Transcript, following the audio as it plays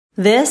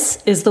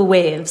This is The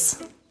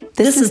Waves.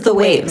 This is The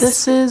Waves.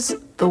 This is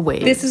The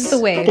Waves. This is The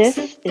Waves.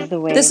 This is The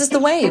Waves. This is The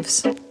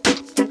Waves.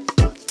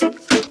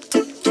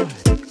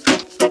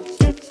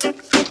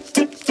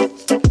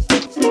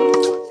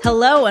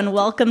 Hello and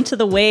welcome to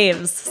The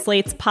Waves,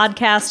 Slate's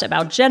podcast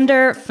about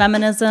gender,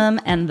 feminism,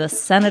 and the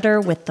senator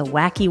with the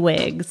wacky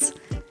wigs.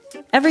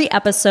 Every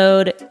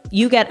episode,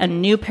 you get a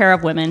new pair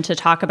of women to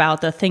talk about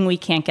the thing we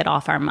can't get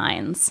off our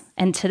minds.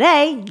 And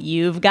today,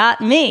 you've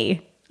got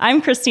me. I'm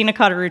Christina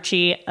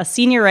Cauterucci, a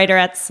senior writer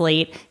at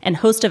Slate and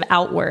host of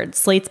Outward,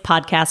 Slate's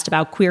podcast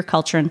about queer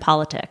culture and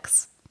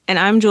politics. And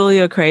I'm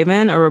Julia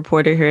Craven, a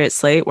reporter here at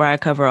Slate, where I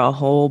cover a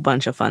whole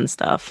bunch of fun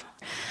stuff.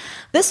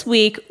 This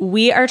week,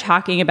 we are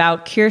talking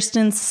about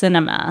Kyrsten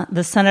Sinema,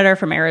 the senator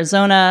from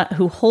Arizona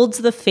who holds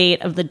the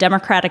fate of the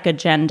Democratic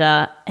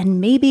agenda and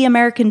maybe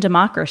American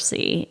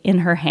democracy in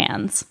her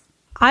hands.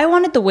 I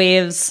wanted The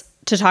Waves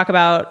to talk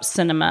about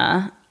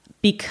Sinema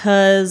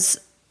because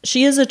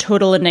she is a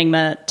total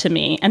enigma to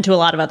me and to a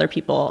lot of other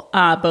people,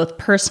 both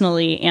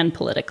personally and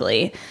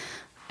politically.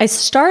 I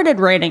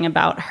started writing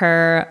about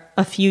her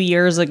a few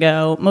years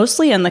ago,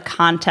 mostly in the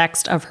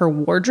context of her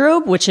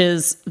wardrobe, which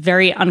is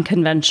very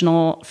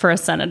unconventional for a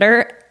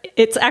senator.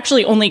 It's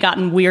actually only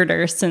gotten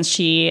weirder since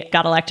she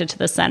got elected to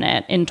the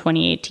Senate in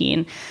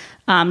 2018.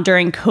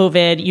 During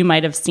COVID, you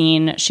might have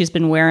seen she's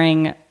been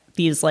wearing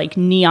these like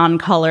neon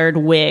colored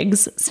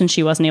wigs since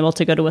she wasn't able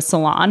to go to a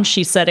salon.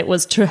 She said it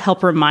was to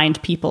help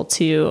remind people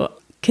to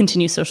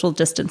continue social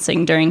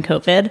distancing during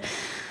COVID.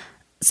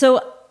 So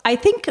I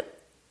think,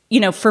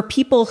 for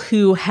people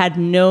who had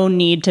no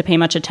need to pay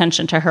much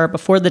attention to her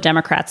before the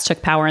Democrats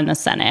took power in the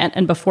Senate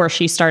and before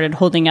she started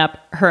holding up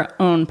her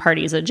own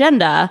party's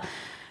agenda,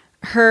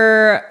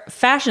 her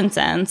fashion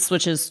sense,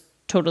 which is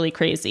totally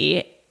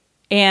crazy,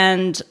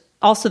 and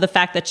also the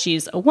fact that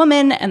she's a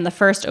woman and the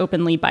first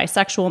openly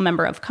bisexual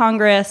member of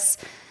Congress,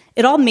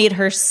 it all made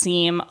her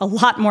seem a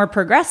lot more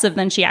progressive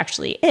than she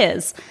actually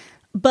is.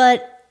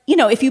 But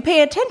if you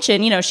pay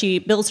attention, she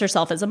bills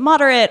herself as a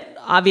moderate.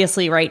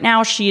 Obviously, right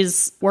now,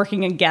 she's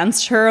working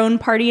against her own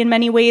party in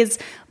many ways.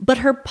 But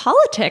her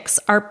politics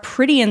are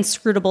pretty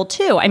inscrutable,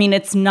 too. I mean,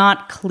 it's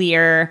not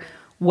clear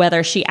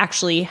whether she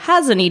actually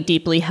has any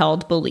deeply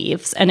held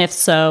beliefs, and if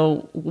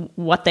so,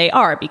 what they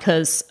are,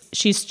 because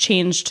she's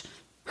changed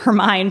her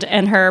mind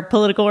and her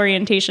political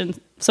orientation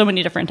so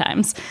many different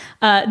times.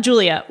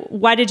 Julia,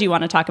 why did you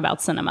want to talk about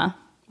Sinema?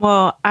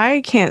 Well,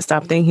 I can't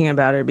stop thinking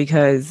about her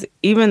because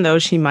even though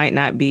she might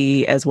not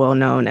be as well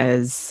known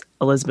as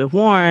Elizabeth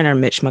Warren or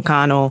Mitch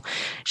McConnell,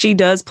 she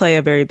does play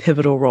a very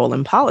pivotal role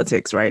in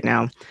politics right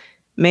now.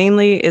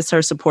 Mainly, it's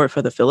her support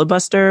for the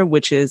filibuster,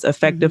 which is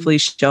effectively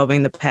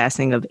shelving the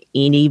passing of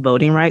any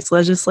voting rights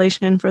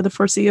legislation for the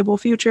foreseeable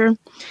future.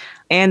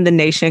 And the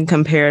Nation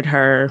compared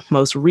her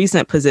most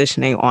recent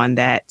positioning on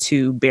that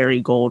to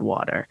Barry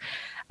Goldwater,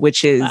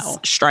 which is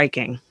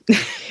striking.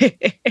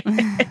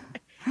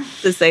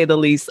 To say the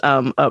least,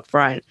 up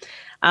front.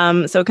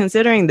 So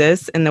considering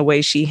this and the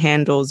way she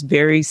handles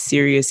very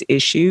serious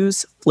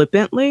issues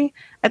flippantly,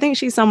 I think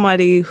she's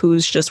somebody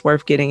who's just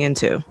worth getting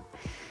into.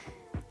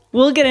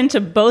 We'll get into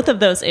both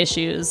of those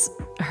issues,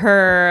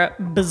 her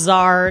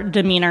bizarre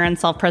demeanor and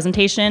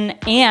self-presentation,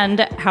 and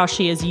how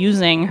she is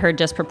using her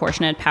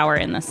disproportionate power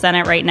in the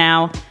Senate right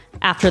now,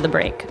 after the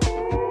break.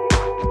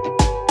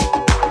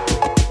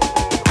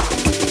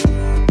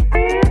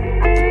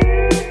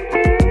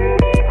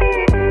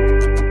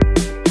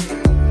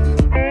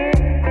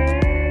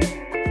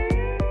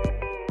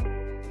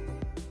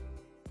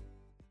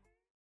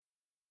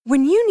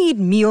 When you need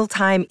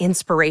mealtime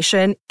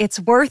inspiration, it's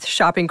worth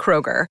shopping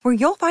Kroger, where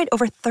you'll find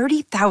over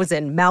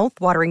 30,000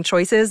 mouth-watering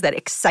choices that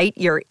excite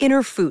your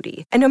inner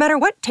foodie. And no matter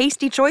what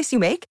tasty choice you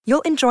make,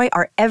 you'll enjoy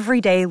our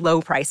everyday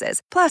low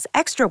prices, plus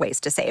extra ways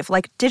to save,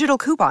 like digital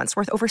coupons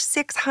worth over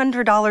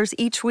 $600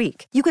 each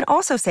week. You can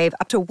also save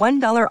up to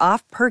 $1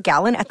 off per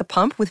gallon at the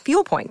pump with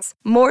fuel points.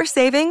 More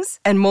savings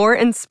and more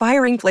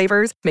inspiring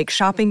flavors make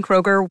shopping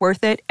Kroger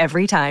worth it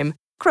every time.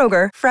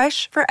 Kroger,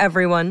 fresh for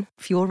everyone.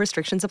 Fuel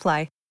restrictions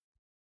apply.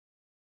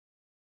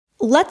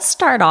 Let's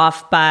start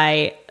off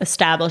by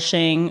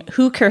establishing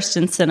who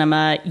Kyrsten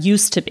Sinema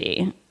used to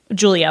be.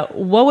 Julia,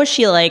 what was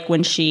she like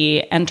when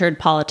she entered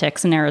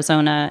politics in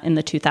Arizona in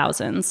the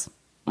 2000s?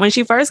 When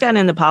she first got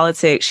into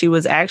politics, she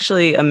was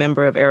actually a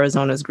member of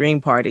Arizona's Green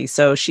Party,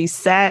 so she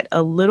sat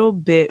a little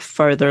bit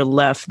further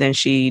left than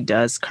she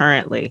does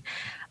currently.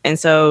 And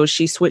so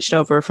she switched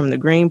over from the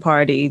Green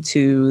Party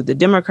to the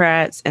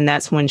Democrats, and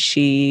that's when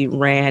she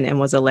ran and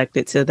was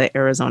elected to the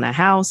Arizona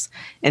House,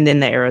 and then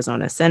the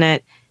Arizona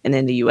Senate, and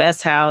then the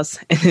U.S. House,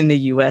 and then the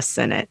U.S.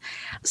 Senate.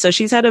 So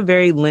she's had a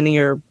very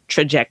linear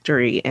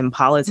trajectory in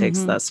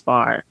politics thus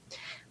far.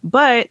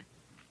 But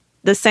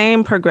the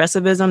same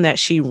progressivism that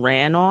she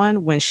ran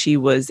on when she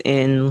was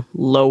in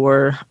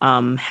lower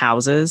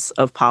houses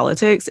of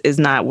politics is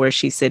not where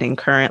she's sitting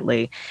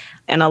currently.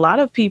 And a lot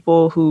of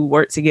people who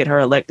worked to get her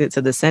elected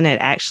to the Senate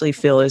actually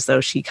feel as though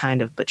she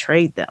kind of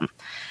betrayed them.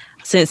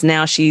 since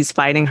now she's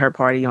fighting her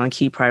party on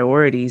key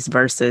priorities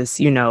versus,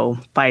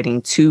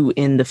 fighting to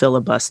end the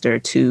filibuster,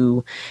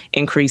 to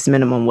increase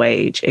minimum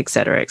wage, et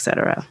cetera, et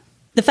cetera.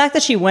 The fact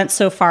that she went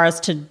so far as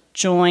to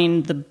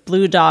join the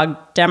Blue Dog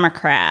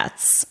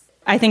Democrats,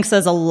 I think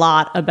says a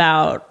lot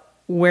about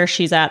where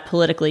she's at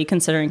politically,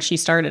 considering she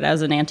started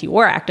as an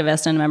anti-war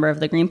activist and a member of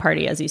the Green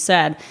Party, as you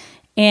said.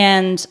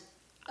 And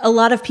a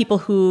lot of people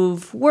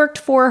who've worked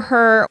for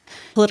her,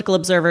 political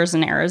observers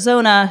in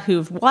Arizona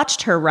who've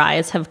watched her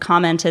rise, have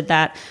commented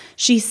that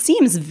she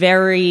seems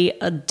very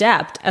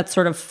adept at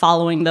sort of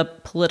following the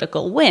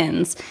political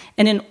winds.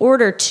 And in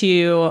order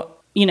to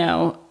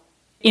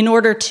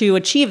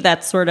achieve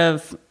that sort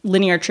of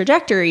linear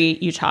trajectory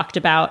you talked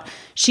about,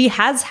 she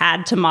has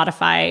had to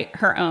modify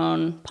her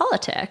own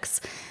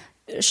politics.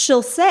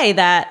 She'll say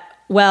that,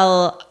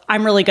 well,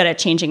 I'm really good at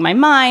changing my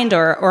mind,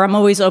 or I'm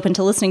always open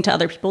to listening to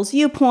other people's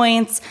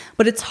viewpoints,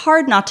 but it's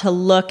hard not to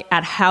look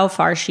at how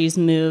far she's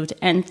moved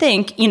and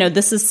think,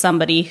 this is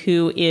somebody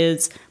who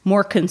is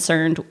more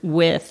concerned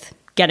with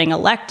getting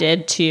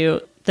elected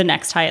to the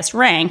next highest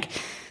rank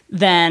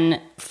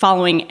than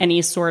following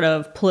any sort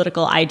of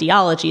political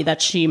ideology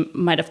that she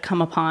might have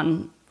come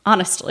upon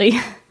honestly.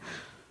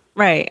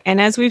 Right. And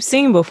as we've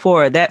seen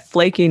before, that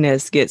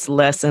flakiness gets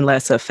less and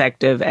less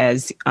effective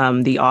as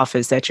the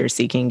office that you're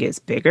seeking gets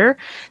bigger.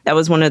 That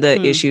was one of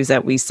the issues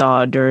that we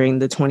saw during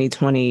the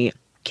 2020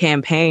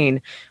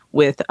 campaign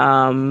with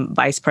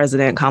Vice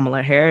President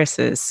Kamala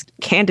Harris's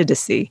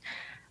candidacy.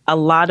 A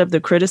lot of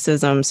the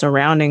criticism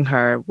surrounding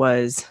her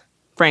was,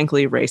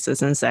 frankly,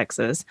 racist and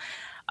sexist.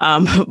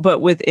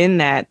 But within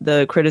that,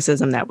 the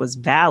criticism that was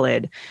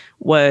valid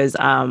was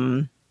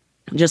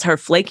just her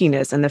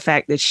flakiness and the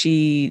fact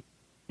that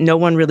no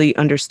one really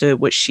understood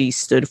what she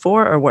stood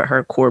for or what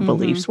her core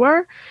beliefs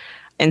were.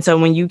 And so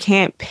when you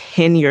can't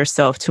pin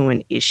yourself to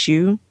an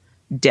issue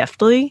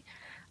deftly,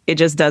 it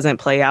just doesn't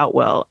play out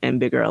well in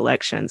bigger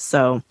elections.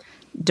 So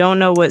don't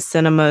know what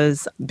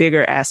Sinema's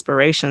bigger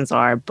aspirations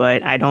are,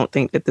 but I don't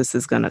think that this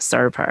is going to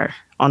serve her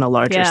on a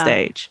larger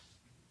stage.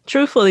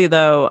 Truthfully,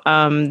 though,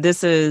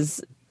 this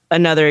is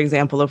another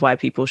example of why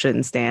people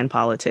shouldn't stand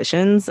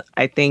politicians.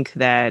 I think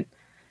that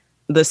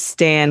the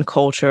stand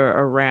culture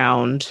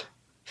around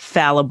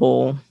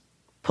fallible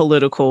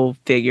political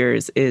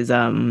figures is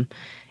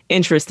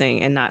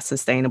interesting and not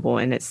sustainable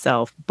in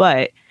itself.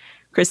 But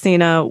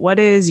Christina, what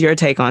is your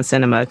take on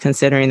Sinema,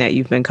 considering that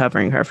you've been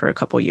covering her for a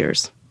couple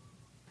years?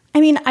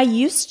 I mean, I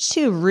used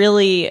to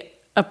really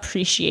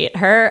appreciate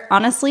her,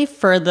 honestly,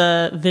 for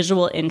the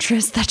visual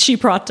interest that she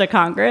brought to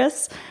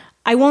Congress.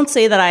 I won't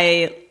say that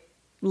I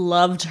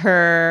loved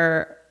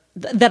her,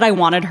 that I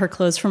wanted her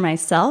clothes for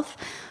myself,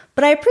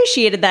 but I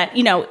appreciated that,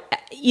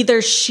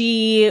 either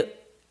she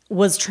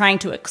was trying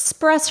to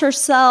express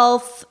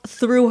herself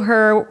through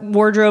her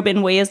wardrobe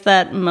in ways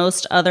that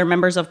most other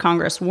members of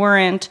Congress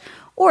weren't,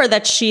 or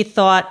that she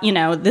thought,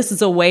 this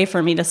is a way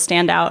for me to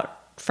stand out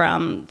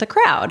from the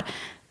crowd.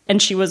 And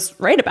she was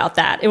right about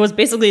that. It was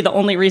basically the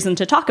only reason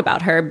to talk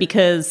about her,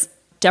 because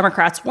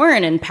Democrats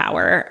weren't in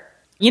power.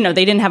 They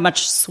didn't have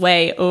much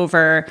sway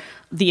over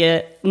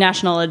the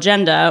national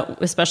agenda,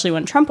 especially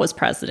when Trump was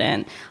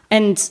president.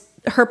 And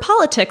her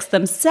politics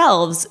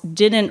themselves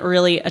didn't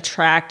really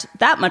attract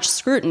that much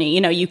scrutiny.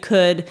 You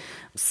could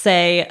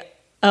say,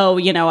 oh,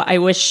 I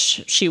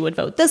wish she would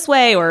vote this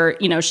way, or,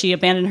 she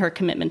abandoned her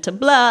commitment to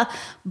blah,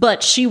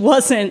 but she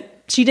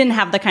didn't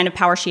have the kind of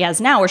power she has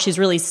now, where she's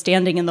really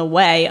standing in the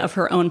way of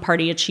her own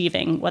party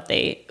achieving what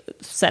they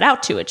set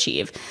out to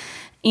achieve.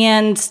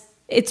 And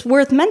it's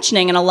worth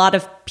mentioning, and a lot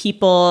of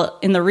people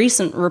in the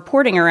recent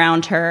reporting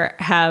around her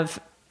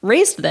have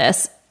raised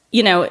this,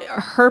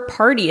 her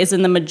party is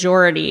in the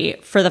majority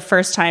for the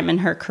first time in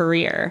her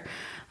career.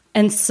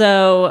 And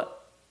so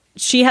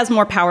she has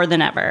more power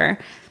than ever.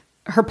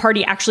 Her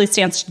party actually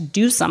stands to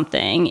do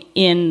something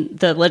in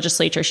the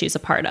legislature she's a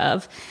part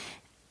of.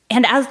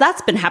 And as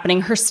that's been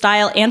happening, her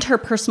style and her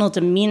personal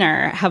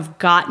demeanor have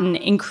gotten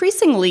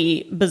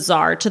increasingly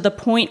bizarre, to the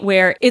point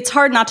where it's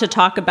hard not to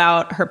talk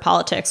about her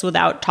politics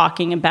without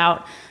talking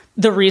about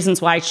the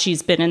reasons why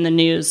she's been in the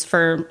news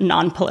for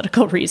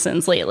non-political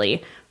reasons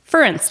lately.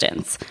 For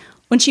instance,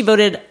 when she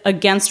voted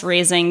against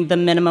raising the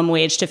minimum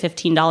wage to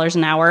 $15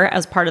 an hour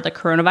as part of the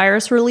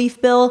coronavirus relief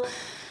bill,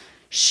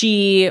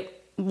 she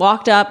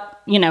walked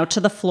up, to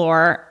the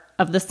floor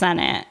of the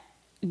Senate,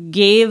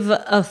 gave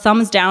a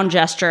thumbs down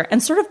gesture,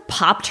 and sort of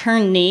popped her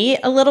knee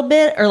a little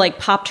bit, or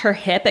popped her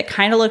hip. It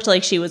kind of looked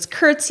like she was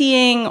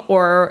curtsying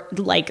or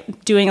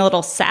doing a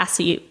little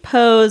sassy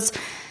pose.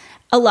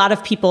 A lot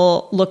of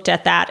people looked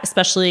at that,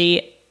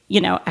 especially,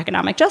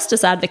 economic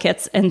justice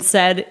advocates, and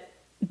said,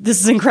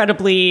 this is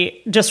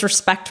incredibly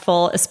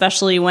disrespectful,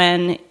 especially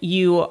when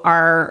you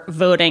are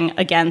voting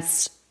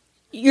against,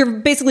 you're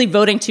basically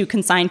voting to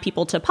consign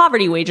people to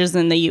poverty wages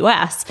in the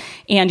US,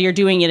 and you're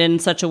doing it in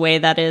such a way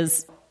that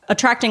is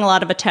attracting a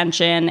lot of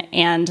attention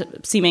and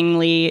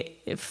seemingly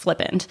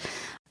flippant.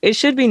 It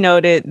should be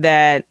noted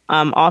that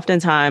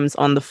oftentimes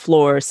on the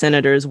floor,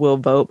 senators will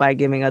vote by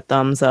giving a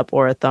thumbs up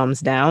or a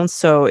thumbs down.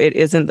 So it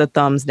isn't the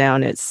thumbs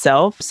down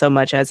itself so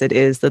much as it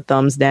is the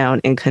thumbs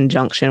down in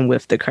conjunction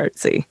with the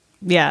curtsy.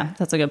 Yeah,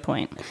 that's a good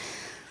point.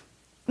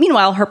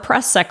 Meanwhile, her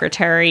press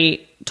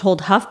secretary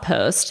told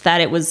HuffPost that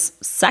it was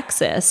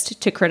sexist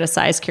to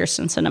criticize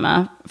Kyrsten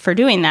Sinema for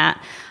doing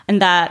that, and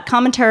that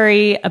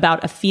commentary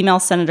about a female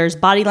senator's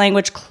body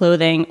language,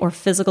 clothing, or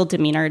physical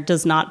demeanor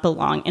does not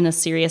belong in a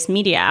serious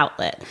media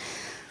outlet.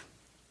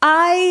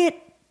 I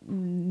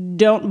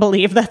don't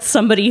believe that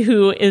somebody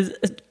who is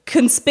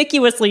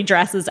conspicuously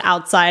dresses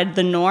outside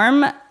the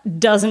norm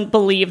doesn't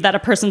believe that a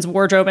person's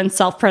wardrobe and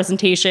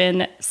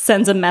self-presentation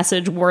sends a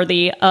message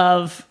worthy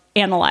of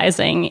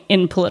analyzing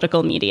in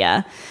political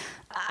media.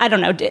 I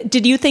don't know.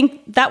 Did you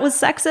think that was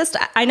sexist?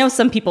 I know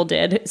some people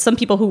did. Some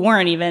people who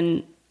weren't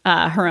even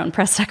her own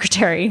press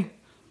secretary.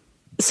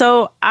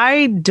 So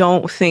I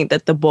don't think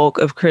that the bulk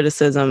of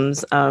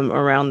criticisms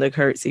around the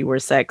curtsy were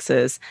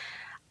sexist.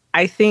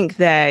 I think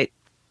that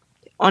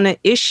on an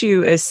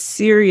issue as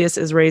serious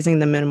as raising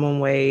the minimum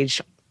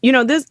wage,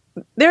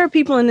 there are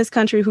people in this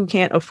country who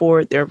can't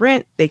afford their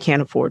rent. They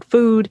can't afford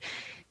food.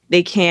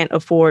 They can't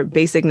afford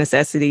basic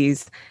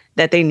necessities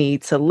that they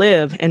need to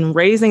live. And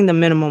raising the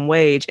minimum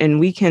wage, and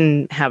we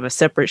can have a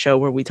separate show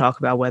where we talk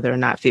about whether or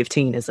not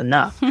 15 is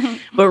enough,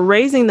 but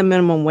raising the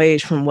minimum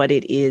wage from what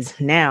it is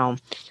now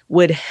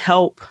would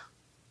help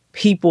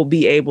people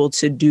be able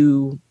to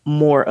do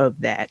more of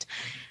that.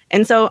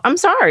 And so I'm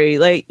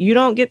sorry, you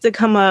don't get to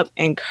come up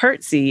and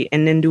curtsy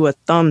and then do a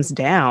thumbs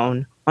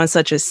down on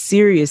such a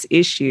serious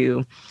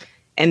issue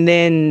and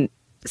then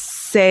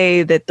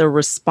say that the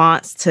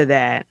response to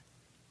that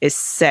is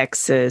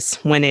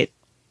sexist when it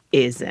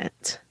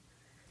isn't.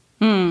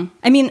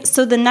 I mean,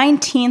 so the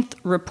 19th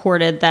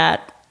reported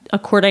that,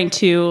 according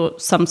to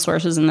some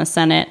sources in the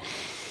Senate,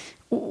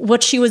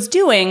 what she was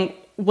doing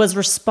was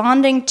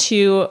responding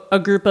to a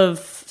group of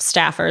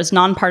staffers,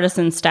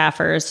 nonpartisan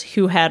staffers,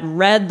 who had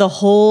read the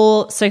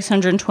whole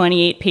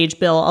 628-page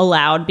bill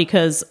aloud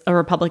because a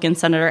Republican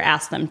senator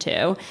asked them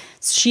to.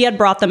 She had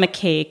brought them a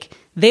cake.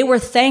 They were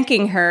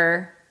thanking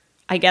her,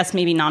 I guess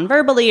maybe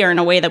non-verbally or in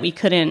a way that we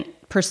couldn't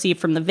perceive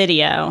from the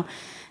video.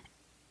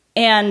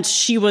 And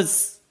she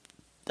was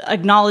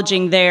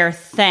acknowledging their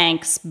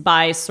thanks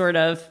by sort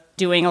of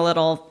doing a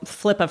little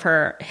flip of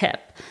her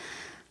hip.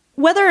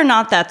 Whether or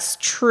not that's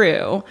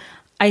true,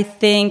 I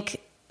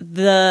think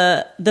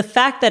the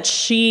fact that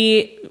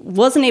she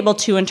wasn't able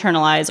to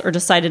internalize or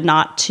decided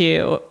not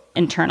to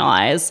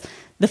internalize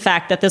the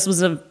fact that this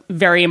was a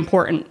very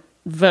important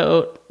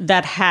vote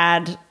that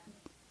had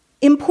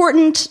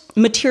important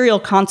material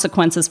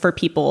consequences for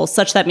people,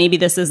 such that maybe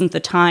this isn't the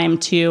time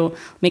to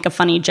make a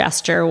funny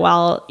gesture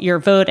while you're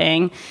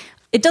voting.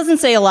 It doesn't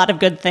say a lot of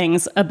good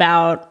things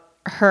about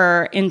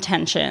her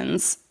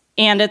intentions.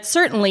 And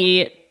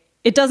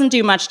it doesn't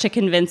do much to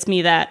convince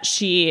me that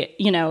she,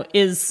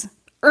 is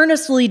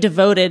earnestly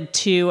devoted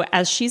to,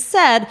 as she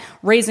said,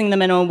 raising the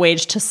minimum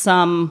wage to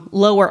some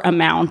lower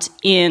amount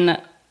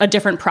in a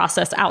different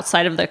process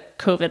outside of the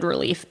COVID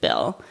relief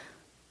bill.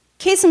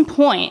 Case in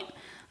point,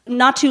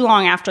 not too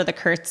long after the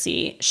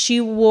curtsy, she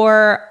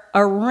wore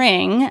a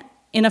ring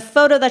in a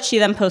photo that she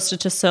then posted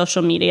to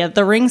social media.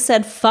 The ring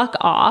said, "fuck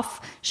off."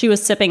 She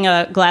was sipping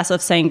a glass of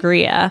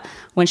sangria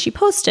when she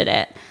posted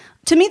it.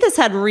 To me, this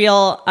had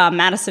real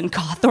Madison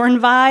Cawthorn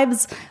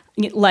vibes,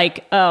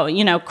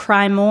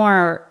 cry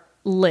more,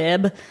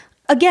 lib.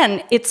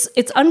 Again,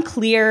 it's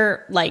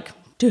unclear,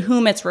 to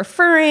whom it's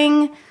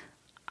referring.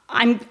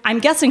 I'm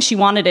guessing she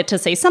wanted it to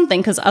say something,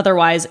 because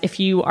otherwise, if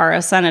you are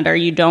a senator,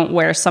 you don't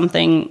wear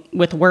something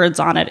with words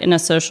on it in a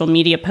social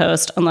media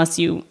post unless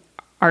you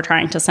are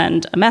trying to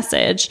send a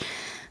message.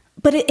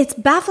 But it's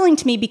baffling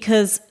to me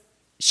because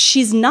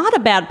she's not a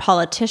bad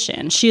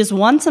politician. She has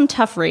won some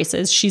tough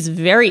races. She's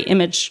very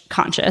image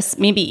conscious,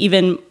 maybe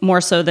even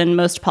more so than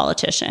most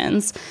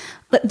politicians.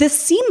 But this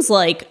seems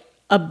like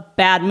a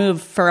bad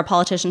move for a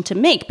politician to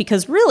make,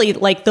 because really,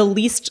 the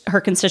least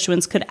her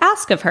constituents could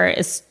ask of her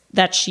is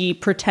that she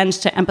pretends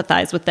to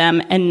empathize with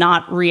them and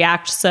not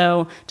react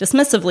so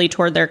dismissively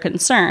toward their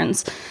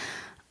concerns.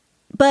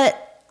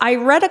 But I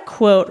read a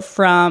quote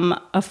from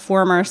a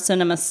former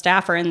Sinema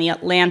staffer in The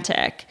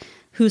Atlantic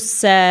who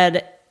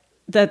said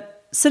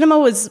that Sinema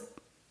was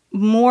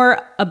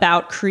more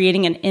about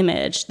creating an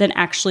image than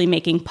actually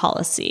making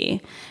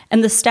policy.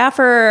 And the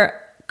staffer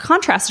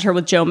contrasted her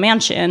with Joe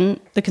Manchin,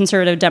 the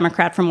conservative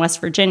Democrat from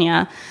West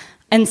Virginia,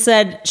 and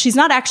said she's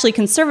not actually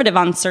conservative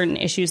on certain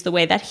issues the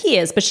way that he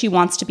is, but she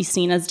wants to be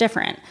seen as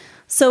different.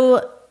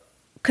 So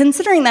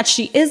considering that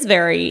she is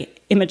very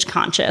image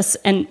conscious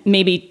and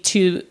maybe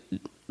to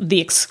the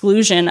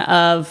exclusion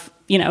of,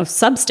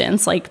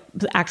 substance, like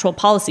the actual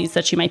policies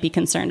that she might be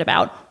concerned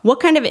about, what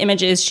kind of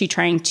image is she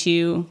trying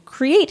to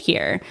create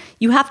here?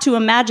 You have to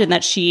imagine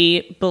that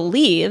she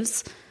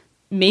believes,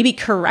 maybe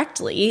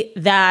correctly,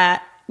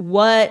 that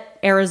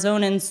what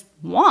Arizonans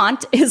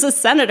want is a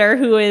senator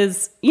who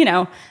is,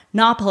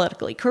 not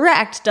politically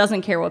correct,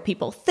 doesn't care what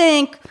people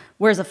think,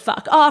 wears a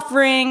fuck off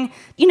ring,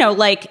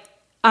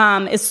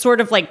 is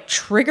sort of like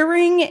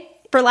triggering,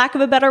 for lack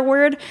of a better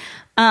word.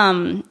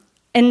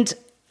 And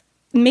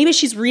maybe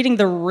she's reading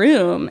the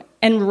room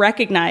and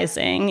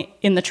recognizing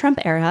in the Trump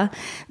era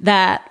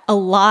that a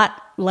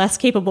lot less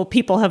capable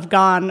people have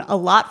gone a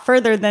lot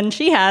further than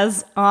she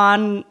has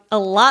on a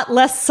lot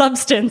less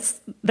substance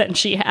than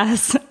she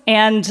has.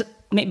 And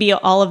maybe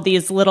all of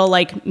these little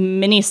like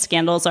mini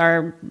scandals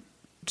are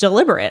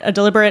a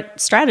deliberate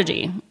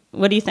strategy.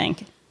 What do you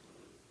think?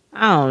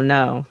 I don't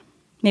know.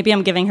 Maybe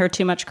I'm giving her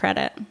too much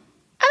credit.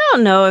 I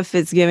don't know if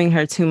it's giving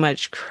her too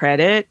much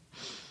credit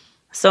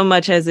so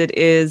much as it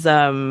is,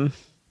 to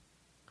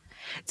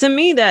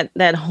me,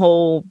 that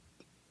whole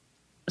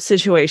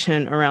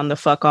situation around the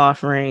fuck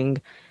off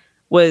ring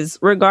was,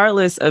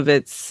 regardless of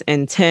its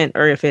intent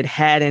or if it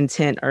had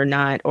intent or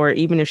not, or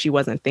even if she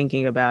wasn't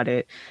thinking about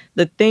it,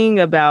 the thing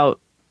about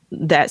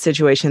that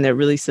situation that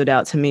really stood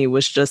out to me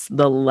was just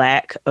the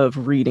lack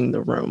of reading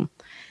the room.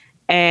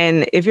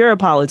 And if you're a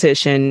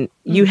politician,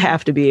 you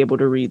have to be able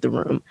to read the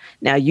room.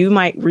 Now, you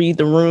might read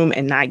the room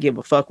and not give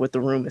a fuck what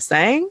the room is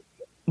saying,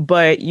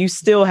 but you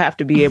still have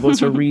to be able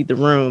to read the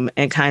room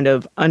and kind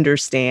of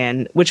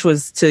understand, which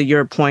was to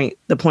your point,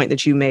 the point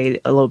that you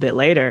made a little bit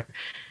later.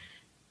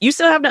 You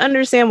still have to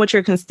understand what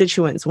your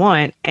constituents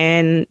want.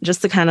 And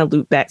just to kind of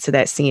loop back to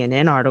that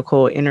CNN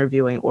article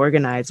interviewing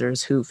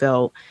organizers who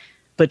felt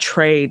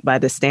betrayed by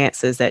the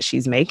stances that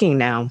she's making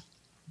now.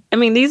 I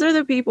mean, these are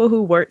the people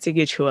who work to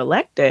get you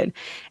elected,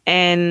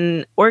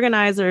 and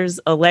organizers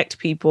elect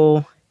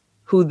people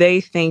who they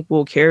think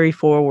will carry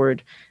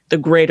forward the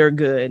greater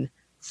good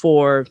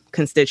for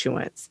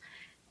constituents.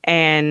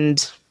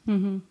 And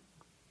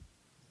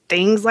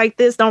things like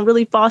this don't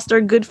really foster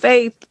good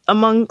faith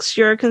amongst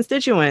your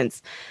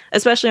constituents,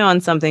 especially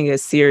on something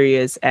as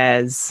serious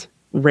as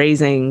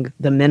raising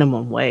the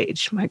minimum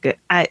wage. My God,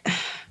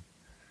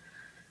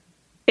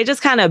 it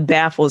just kind of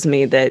baffles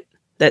me that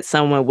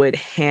someone would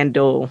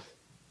handle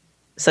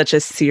such a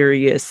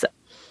serious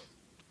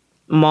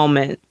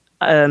moment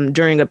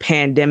during a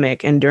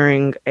pandemic and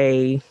during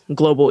a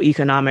global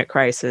economic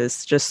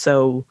crisis just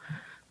so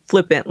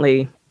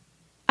flippantly.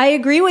 I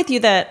agree with you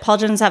that Paul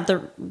Jones have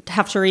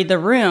to read the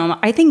room.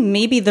 I think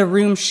maybe the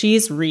room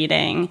she's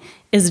reading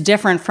is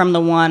different from the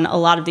one a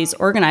lot of these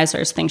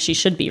organizers think she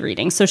should be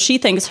reading. So she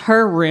thinks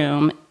her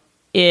room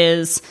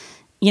is,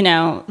 you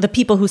know, the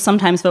people who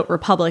sometimes vote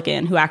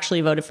Republican who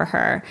actually voted for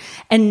her,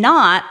 and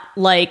not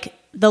like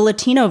the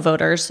Latino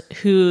voters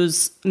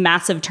whose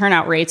massive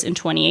turnout rates in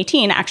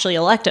 2018 actually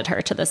elected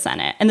her to the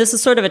Senate. And this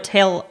is sort of a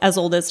tale as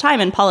old as time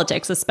in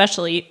politics,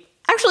 especially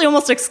actually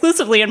almost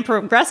exclusively in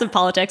progressive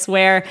politics,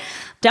 where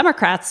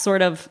Democrats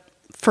sort of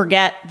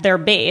forget their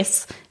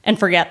base and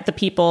forget the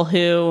people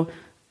who,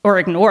 or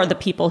ignore the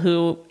people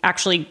who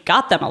actually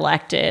got them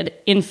elected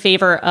in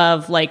favor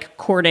of like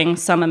courting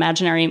some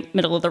imaginary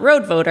middle of the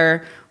road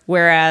voter,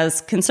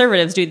 whereas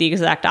conservatives do the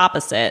exact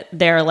opposite.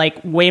 They're like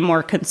way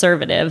more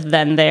conservative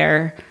than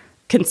their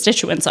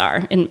constituents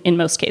are in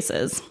most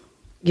cases.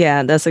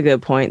 Yeah, that's a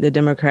good point. The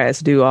Democrats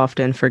do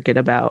often forget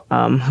about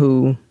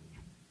who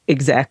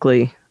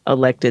exactly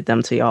elected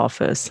them to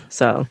office.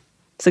 So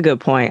it's a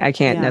good point. I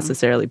can't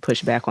necessarily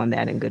push back on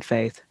that in good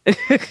faith.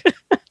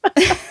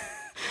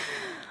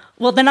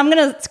 Well, then I'm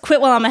going to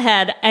quit while I'm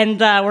ahead, and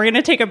we're going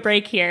to take a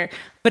break here.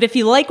 But if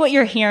you like what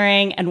you're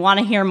hearing and want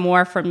to hear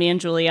more from me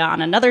and Julia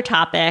on another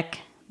topic,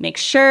 make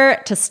sure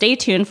to stay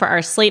tuned for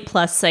our Slate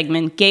Plus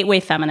segment, Gateway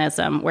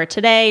Feminism, where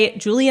today,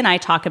 Julia and I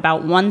talk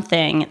about one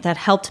thing that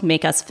helped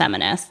make us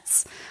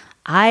feminists.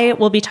 I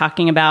will be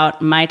talking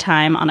about my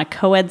time on a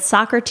co-ed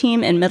soccer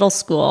team in middle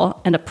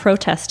school and a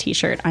protest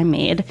t-shirt I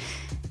made.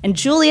 And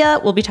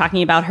Julia will be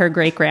talking about her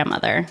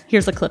great-grandmother.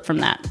 Here's a clip from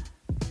that.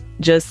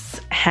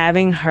 Just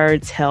having her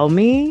tell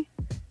me,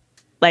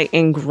 like,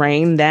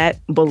 ingrain that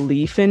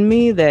belief in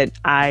me that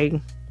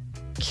I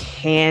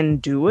can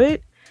do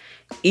it.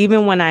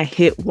 Even when I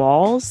hit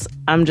walls,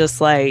 I'm just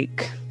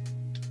like,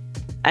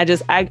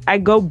 I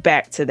go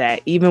back to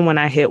that even when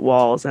I hit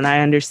walls, and I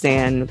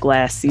understand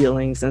glass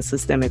ceilings and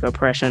systemic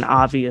oppression,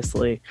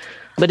 obviously,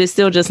 but it's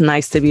still just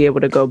nice to be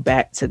able to go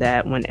back to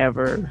that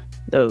whenever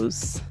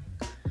those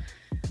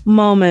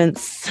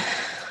moments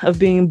of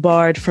being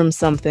barred from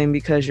something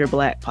because you're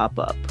Black pop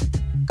up.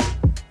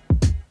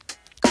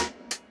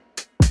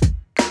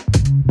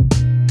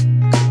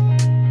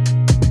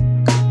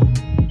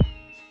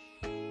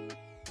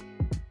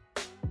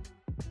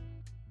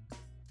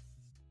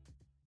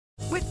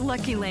 With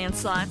Lucky Land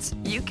Slots,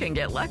 you can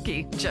get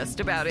lucky just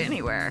about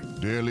anywhere.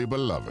 Dearly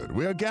beloved,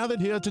 we are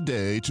gathered here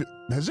today to...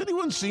 Has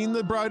anyone seen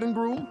the bride and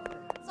groom?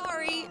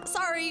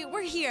 Sorry,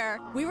 we're here.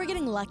 We were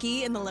getting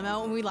lucky in the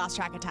limo and we lost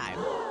track of time.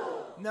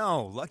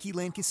 No, Lucky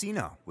Land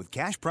Casino, with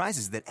cash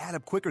prizes that add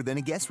up quicker than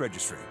a guest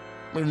registry.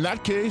 In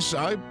that case,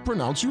 I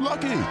pronounce you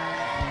lucky.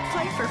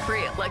 Play for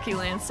free at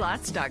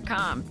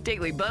LuckyLandSlots.com.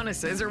 Daily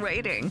bonuses are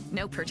waiting.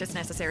 No purchase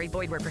necessary.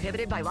 Void where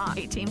prohibited by law.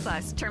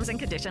 18+. Terms and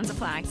conditions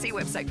apply. See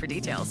website for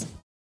details.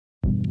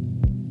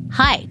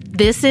 Hi,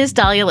 this is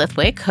Dahlia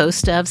Lithwick,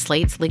 host of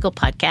Slate's legal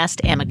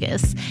podcast,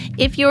 Amicus.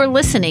 If you're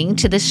listening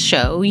to this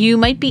show, you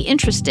might be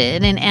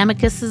interested in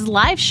Amicus's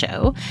live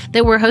show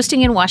that we're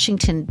hosting in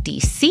Washington,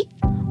 D.C.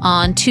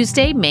 on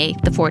Tuesday, May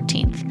the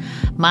 14th.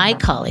 My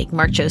colleague,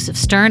 Mark Joseph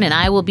Stern, and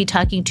I will be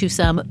talking to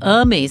some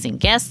amazing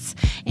guests,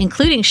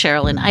 including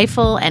Sherrilyn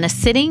Ifill and a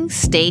sitting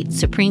state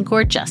Supreme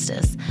Court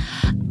justice,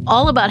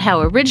 all about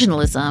how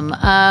originalism,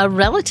 a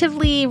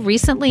relatively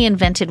recently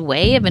invented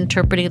way of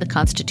interpreting the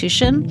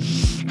Constitution,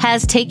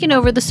 has taken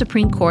over the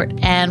Supreme Court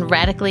and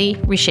radically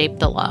reshaped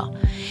the law.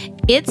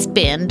 It's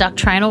been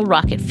doctrinal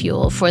rocket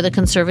fuel for the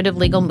conservative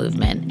legal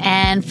movement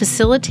and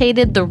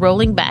facilitated the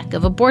rolling back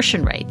of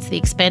abortion rights, the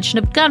expansion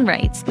of gun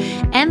rights,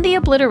 and the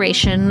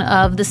obliteration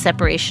of the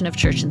separation of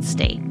church and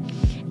state.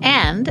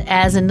 And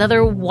as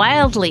another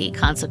wildly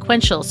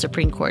consequential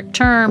Supreme Court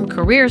term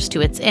careers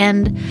to its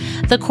end,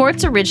 the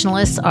court's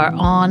originalists are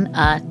on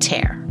a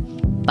tear.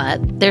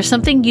 But there's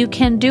something you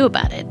can do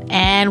about it,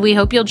 and we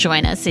hope you'll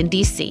join us in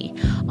D.C.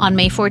 on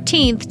May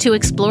 14th to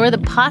explore the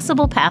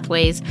possible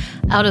pathways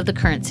out of the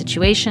current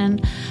situation.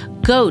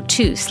 Go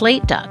to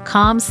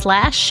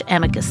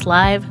slate.com/Amicus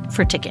Live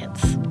for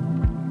tickets.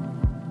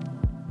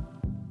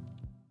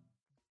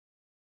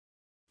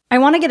 I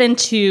want to get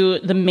into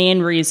the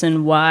main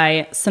reason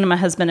why Sinema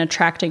has been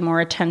attracting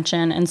more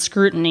attention and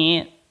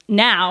scrutiny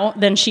now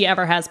than she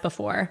ever has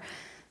before,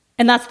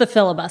 and that's the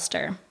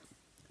filibuster.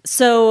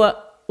 So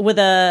with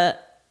a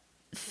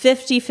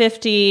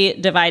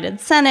 50-50 divided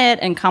Senate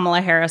and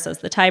Kamala Harris as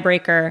the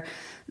tiebreaker,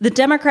 the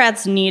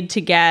Democrats need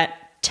to get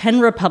 10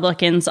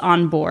 Republicans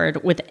on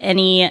board with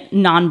any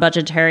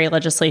non-budgetary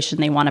legislation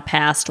they want to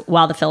pass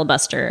while the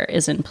filibuster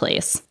is in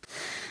place.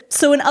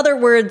 So in other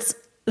words,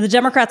 the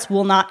Democrats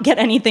will not get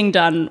anything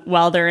done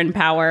while they're in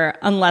power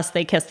unless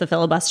they kiss the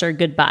filibuster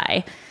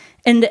goodbye.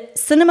 And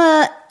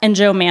Sinema and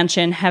Joe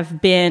Manchin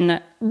have been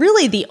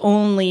really the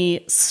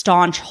only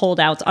staunch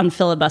holdouts on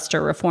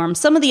filibuster reform.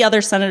 Some of the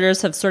other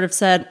senators have sort of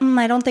said,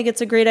 I don't think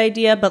it's a great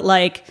idea, but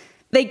like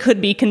they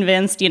could be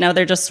convinced,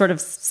 they're just sort of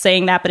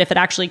saying that. But if it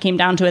actually came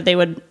down to it,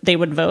 they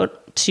would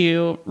vote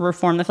to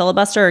reform the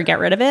filibuster or get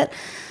rid of it.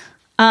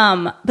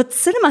 But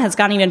Sinema has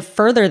gone even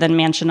further than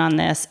Manchin on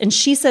this, and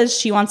she says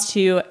she wants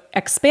to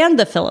expand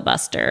the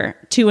filibuster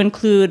to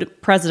include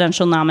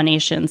presidential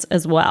nominations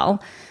as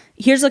well.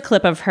 Here's a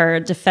clip of her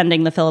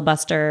defending the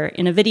filibuster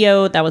in a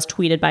video that was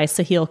tweeted by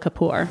Sahil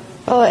Kapoor.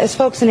 Well, as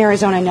folks in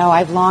Arizona know,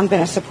 I've long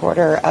been a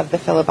supporter of the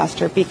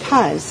filibuster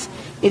because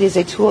it is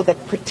a tool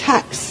that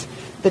protects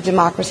the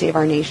democracy of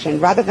our nation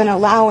rather than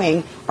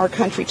allowing our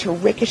country to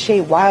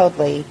ricochet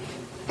wildly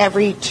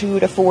every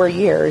 2 to 4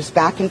 years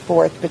back and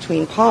forth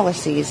between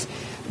policies.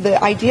 The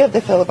idea of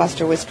the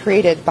filibuster was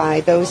created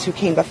by those who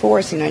came before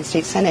us in the United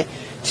States Senate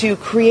to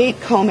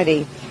create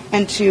comity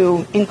and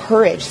to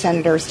encourage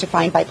senators to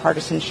find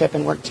bipartisanship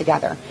and work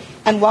together.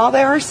 And while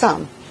there are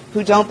some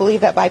who don't believe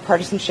that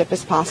bipartisanship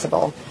is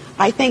possible,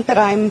 I think that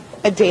I'm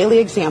a daily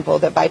example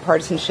that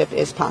bipartisanship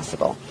is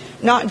possible.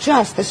 Not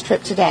just this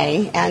trip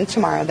today and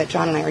tomorrow that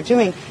John and I are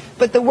doing,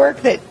 but the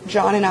work that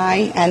John and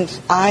I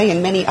and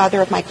many other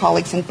of my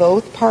colleagues in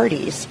both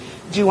parties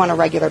do on a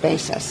regular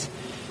basis.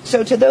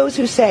 So to those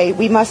who say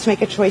we must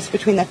make a choice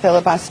between the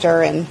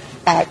filibuster and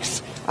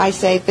X, I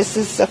say this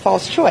is a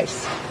false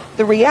choice.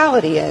 The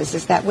reality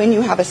is that when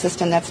you have a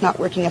system that's not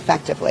working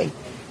effectively,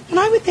 and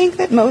I would think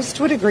that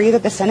most would agree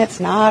that the Senate's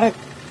not a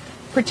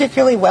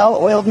particularly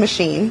well-oiled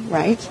machine,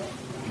 right?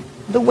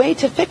 The way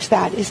to fix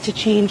that is to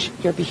change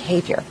your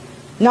behavior,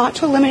 not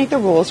to eliminate the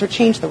rules or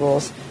change the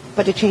rules,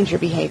 but to change your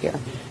behavior.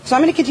 So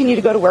I'm going to continue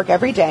to go to work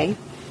every day,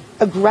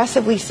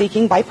 aggressively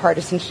seeking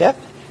bipartisanship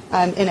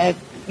in a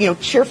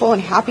cheerful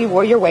and happy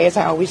warrior way, as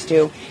I always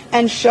do,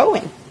 and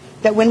showing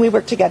that when we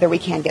work together, we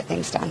can get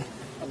things done.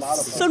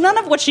 So none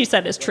of what she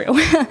said is true.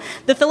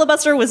 The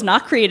filibuster was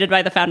not created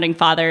by the Founding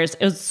Fathers.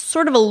 It was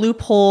sort of a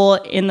loophole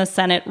in the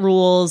Senate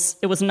rules.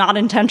 It was not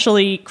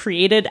intentionally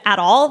created at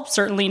all,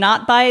 certainly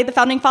not by the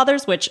Founding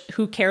Fathers, which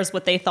who cares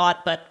what they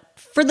thought. But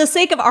for the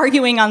sake of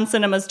arguing on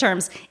Sinema's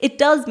terms, it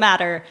does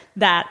matter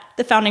that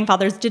the Founding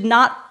Fathers did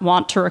not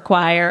want to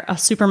require a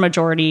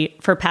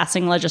supermajority for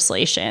passing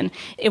legislation.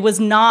 It was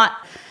not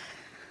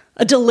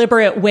a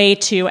deliberate way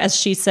to, as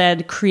she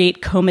said,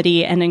 create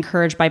comity and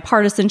encourage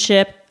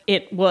bipartisanship.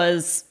 It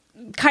was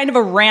kind of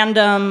a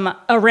random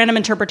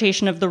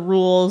interpretation of the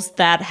rules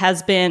that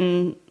has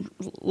been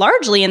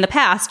largely in the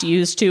past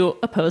used to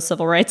oppose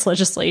civil rights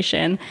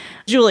legislation.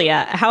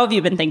 Julia, how have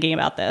you been thinking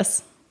about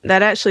this?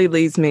 That actually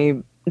leads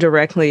me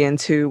directly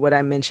into what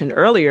I mentioned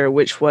earlier,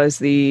 which was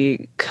the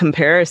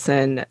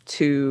comparison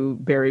to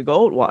Barry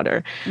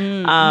Goldwater,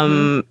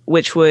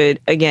 which would,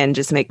 again,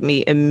 just make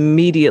me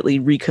immediately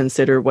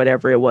reconsider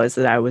whatever it was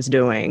that I was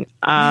doing.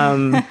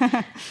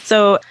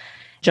 So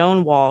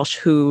Joan Walsh,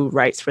 who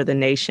writes for The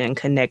Nation,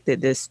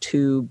 connected this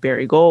to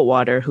Barry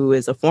Goldwater, who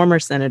is a former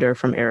senator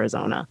from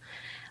Arizona,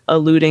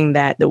 alluding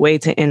that the way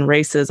to end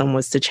racism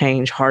was to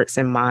change hearts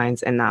and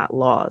minds and not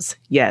laws.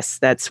 Yes,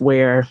 that's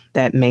where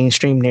that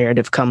mainstream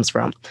narrative comes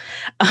from.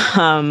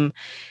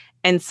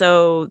 And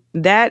so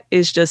that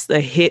is just a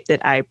hit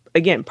that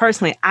again,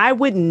 personally, I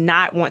would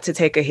not want to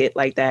take a hit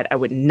like that. I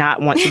would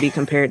not want to be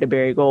compared to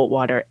Barry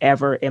Goldwater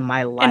ever in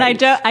my life. And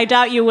I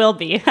doubt you will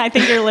be. I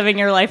think you're living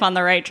your life on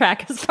the right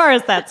track as far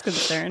as that's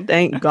concerned.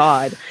 Thank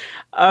God.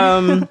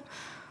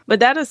 But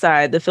that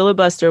aside, the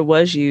filibuster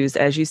was used,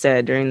 as you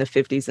said, during the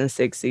 50s and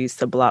 60s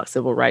to block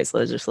civil rights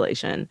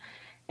legislation.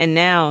 And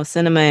now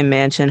Sinema and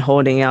Manchin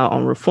holding out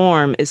on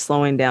reform is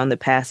slowing down the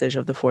passage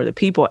of the For the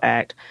People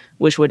Act,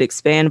 which would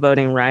expand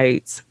voting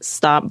rights,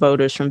 stop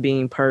voters from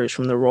being purged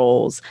from the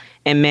rolls,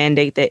 and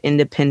mandate that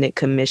independent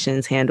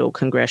commissions handle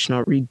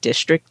congressional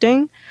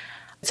redistricting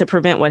to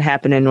prevent what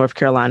happened in North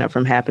Carolina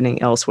from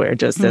happening elsewhere,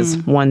 just as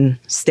one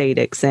state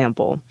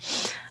example.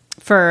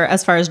 For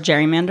as far as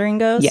gerrymandering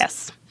goes?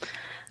 Yes.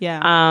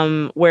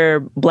 Yeah.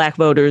 Where Black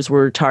voters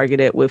were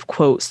targeted with,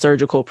 quote,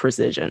 surgical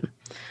precision.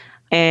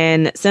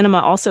 And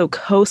Sinema also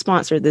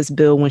co-sponsored this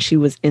bill when she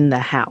was in the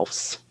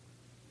House.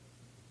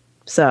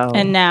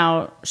 And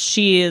now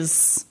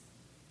she's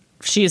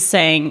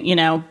saying, you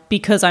know,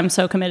 because I'm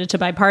so committed to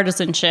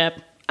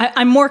bipartisanship,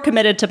 I'm more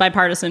committed to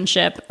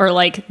bipartisanship, or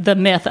like the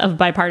myth of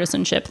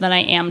bipartisanship, than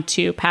I am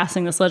to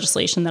passing this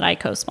legislation that I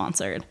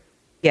co-sponsored.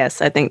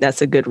 Yes, I think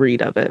that's a good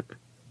read of it.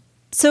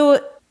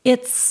 So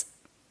it's,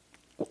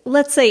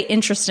 let's say,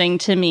 interesting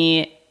to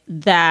me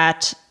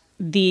that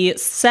the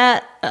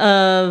set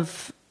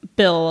of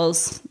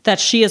bills that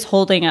she is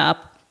holding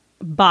up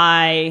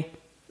by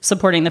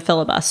supporting the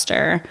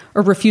filibuster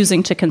or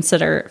refusing to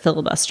consider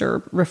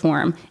filibuster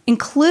reform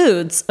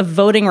includes a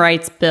voting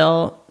rights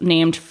bill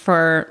named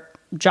for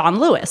John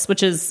Lewis,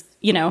 which is,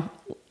 you know,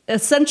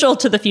 essential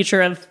to the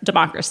future of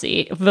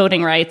democracy,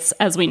 voting rights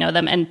as we know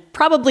them, and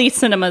probably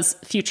Sinema's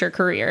future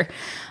career.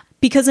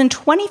 Because in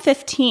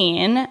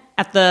 2015,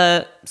 at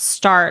the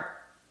start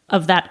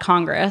of that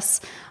Congress,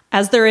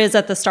 as there is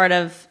at the start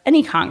of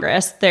any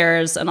Congress,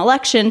 there's an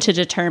election to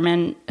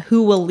determine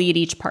who will lead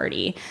each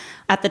party.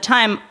 At the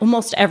time,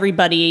 almost every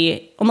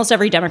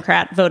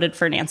Democrat voted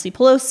for Nancy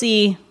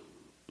Pelosi,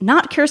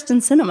 not Kyrsten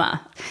Sinema.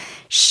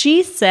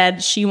 She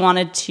said she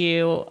wanted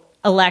to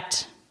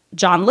elect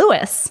John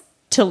Lewis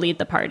to lead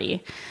the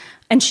party.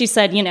 And she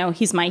said, you know,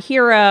 he's my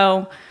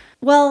hero.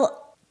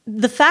 Well,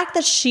 the fact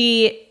that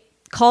she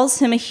calls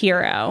him a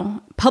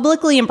hero,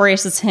 publicly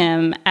embraces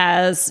him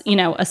as, you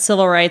know, a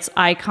civil rights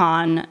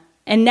icon,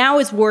 and now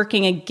is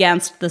working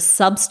against the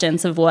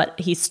substance of what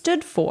he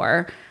stood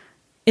for,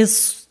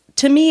 is,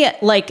 to me,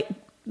 like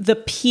the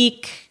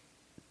peak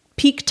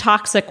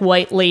toxic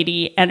white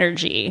lady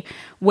energy,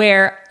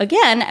 where,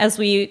 again, as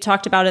we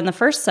talked about in the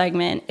first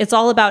segment, it's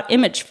all about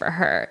image for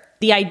her.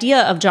 The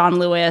idea of John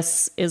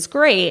Lewis is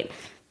great.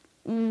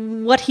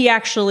 What he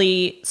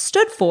actually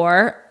stood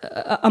for,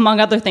 among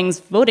other things,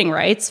 voting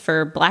rights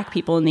for Black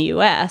people in the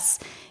U.S.,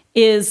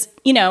 is,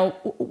 you know,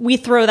 we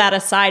throw that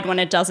aside when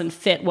it doesn't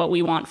fit what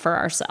we want for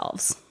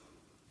ourselves.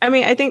 I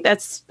mean, I think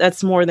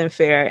that's more than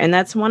fair. And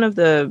that's one of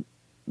the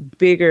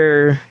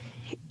bigger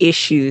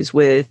issues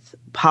with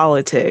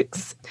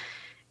politics,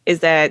 is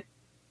that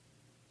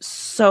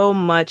so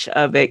much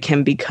of it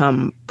can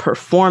become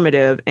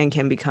performative and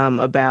can become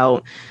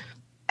about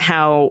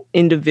how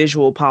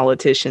individual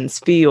politicians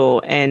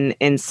feel. And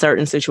in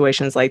certain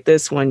situations like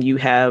this, when you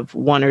have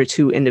one or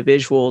two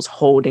individuals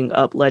holding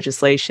up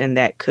legislation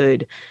that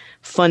could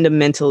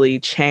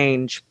fundamentally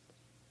change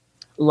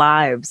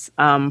lives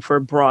for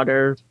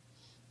broader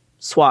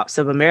swaths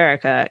of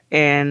America.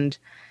 And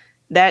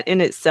that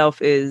in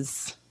itself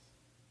is,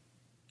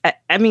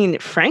 I mean,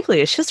 frankly,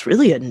 it's just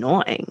really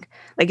annoying.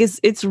 Like,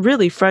 it's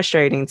really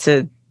frustrating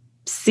to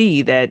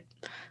see that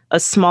a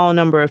small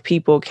number of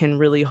people can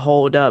really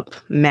hold up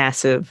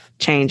massive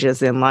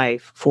changes in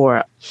life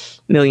for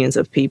millions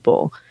of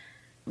people.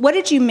 What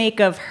did you make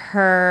of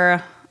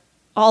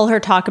all her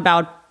talk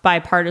about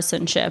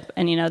bipartisanship?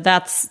 And, you know,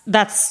 that's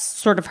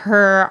sort of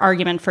her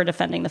argument for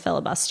defending the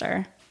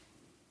filibuster.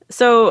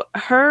 So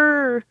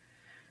her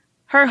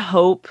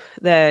hope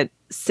that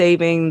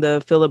saving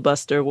the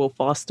filibuster will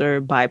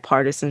foster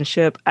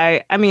bipartisanship,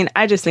 I mean,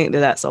 I just think that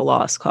that's a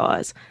lost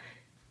cause.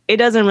 It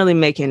doesn't really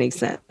make any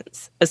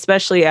sense,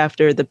 especially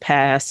after the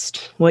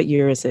past, what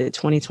year is it,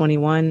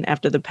 2021?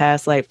 After the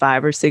past like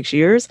 5 or 6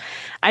 years.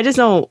 I just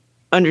don't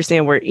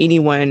understand where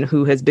anyone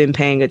who has been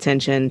paying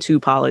attention to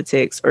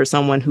politics, or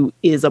someone who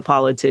is a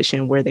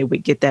politician, where they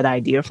would get that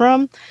idea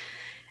from.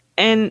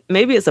 And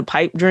maybe it's a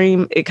pipe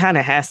dream. It kind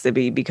of has to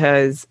be,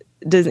 because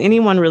does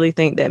anyone really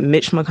think that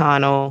Mitch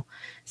McConnell,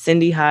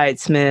 Cindy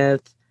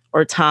Hyde-Smith,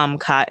 or Tom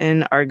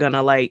Cotton are going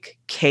to like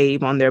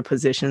cave on their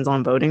positions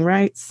on voting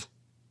rights?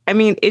 I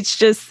mean, it's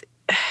just,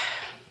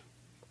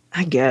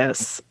 I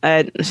guess.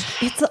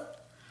 It's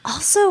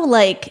also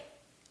like,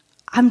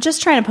 I'm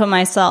just trying to put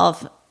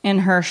myself in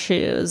her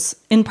shoes,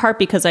 in part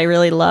because I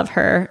really love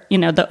her, you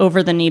know, the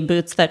over-the-knee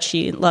boots that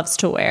she loves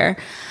to wear,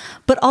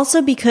 but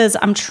also because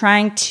I'm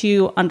trying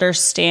to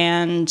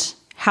understand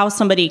how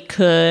somebody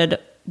could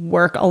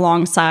work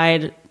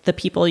alongside the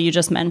people you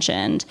just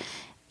mentioned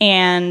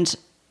and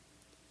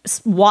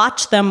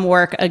watch them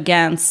work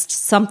against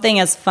something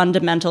as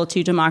fundamental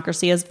to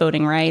democracy as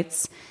voting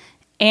rights,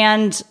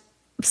 and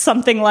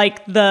something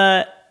like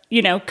the,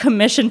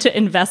 commission to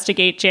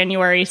investigate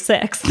January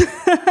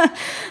 6th.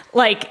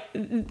 Like,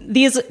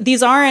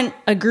 these aren't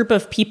a group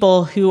of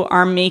people who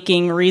are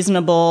making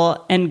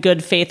reasonable and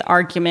good faith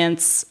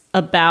arguments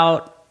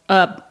about,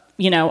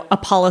 a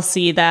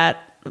policy that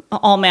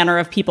all manner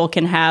of people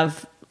can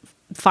have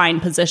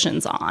fine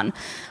positions on.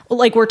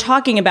 Like, we're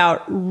talking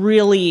about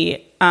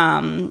really,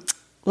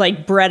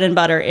 like, bread and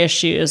butter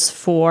issues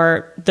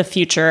for the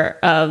future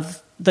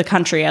of the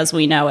country as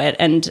we know it,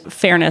 and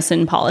fairness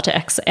in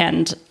politics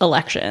and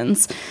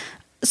elections.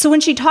 So when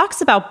she talks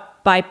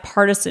about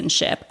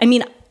bipartisanship, I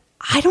mean,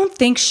 I don't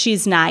think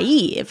she's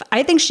naive.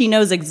 I think she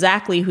knows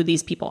exactly who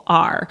these people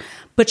are,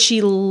 but she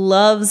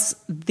loves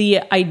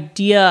the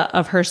idea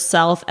of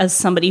herself as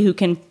somebody who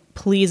can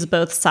please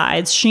both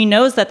sides. She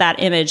knows that that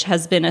image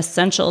has been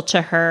essential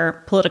to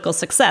her political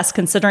success,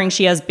 considering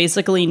she has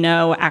basically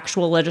no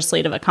actual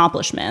legislative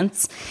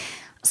accomplishments.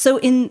 So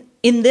in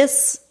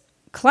this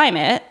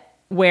climate,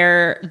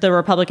 where the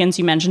Republicans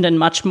you mentioned and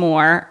much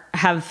more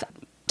have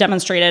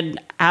demonstrated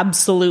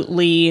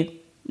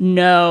absolutely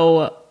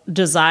no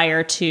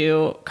desire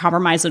to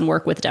compromise and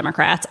work with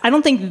Democrats. I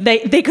don't think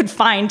they could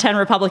find 10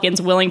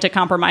 Republicans willing to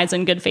compromise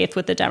in good faith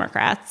with the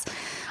Democrats.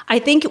 I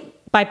think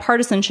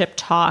bipartisanship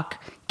talk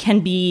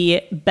can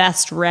be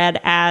best read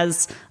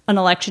as an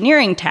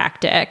electioneering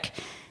tactic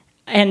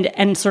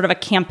and sort of a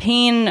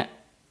campaign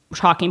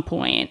talking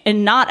point,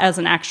 and not as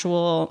an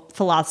actual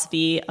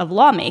philosophy of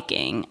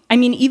lawmaking. I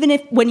mean, even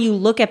when you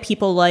look at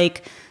people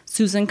like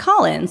Susan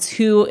Collins,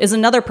 who is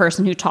another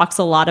person who talks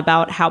a lot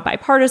about how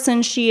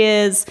bipartisan she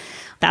is,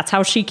 that's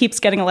how she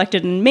keeps getting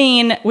elected in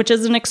Maine, which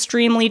is an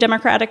extremely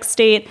Democratic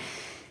state.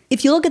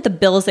 If you look at the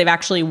bills they've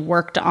actually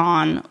worked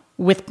on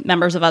with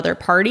members of other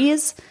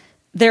parties,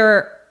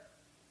 they're,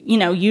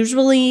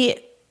 usually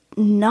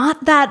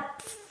not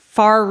that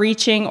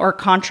far-reaching or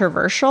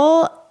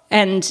controversial.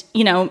 And,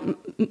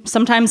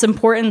 sometimes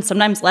important,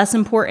 sometimes less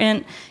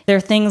important. There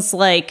are things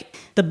like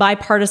the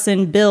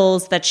bipartisan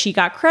bills that she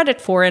got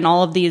credit for in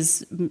all of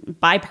these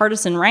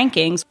bipartisan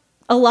rankings.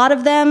 A lot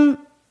of them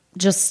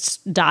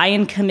just die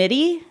in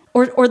committee,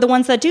 or the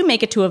ones that do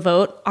make it to a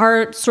vote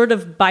are sort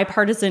of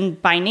bipartisan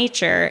by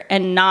nature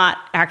and not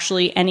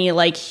actually any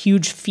like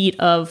huge feat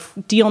of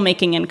deal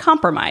making and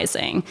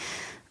compromising.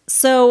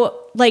 So,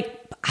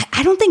 like,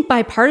 I don't think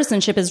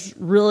bipartisanship is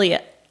really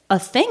a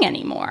thing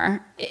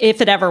anymore,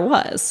 if it ever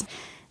was.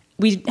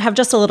 We have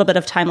just a little bit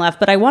of time left,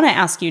 but I want to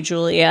ask you,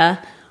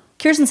 Julia,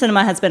 Kyrsten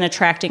Sinema has been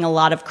attracting a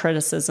lot of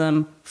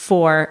criticism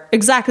for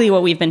exactly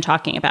what we've been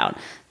talking about.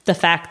 The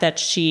fact that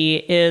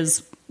she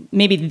is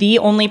maybe the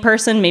only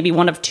person, maybe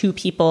one of two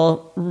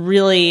people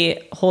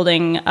really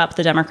holding up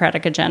the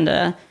Democratic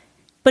agenda.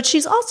 But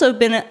she's also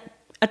been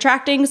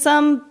attracting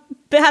some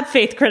bad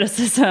faith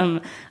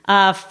criticism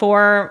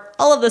for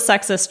all of the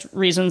sexist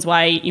reasons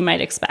why you might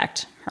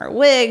expect. Her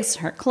wigs,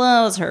 her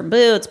clothes, her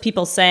boots,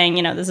 people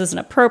saying, this isn't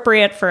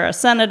appropriate for a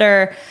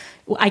senator.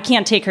 I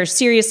can't take her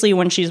seriously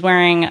when she's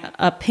wearing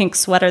a pink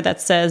sweater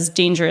that says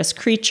dangerous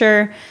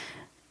creature.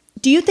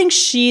 Do you think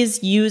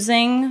she's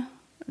using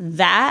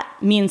that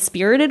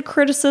mean-spirited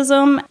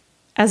criticism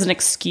as an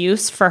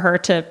excuse for her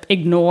to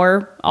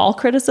ignore all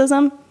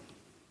criticism?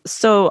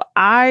 So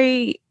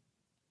I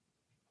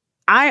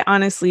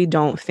honestly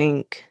don't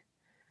think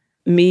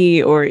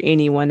me or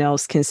anyone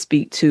else can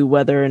speak to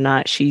whether or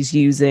not she's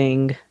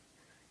using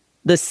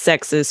the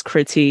sexist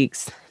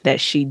critiques that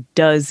she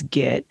does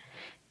get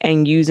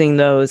and using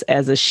those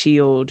as a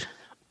shield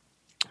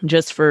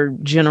just for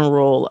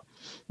general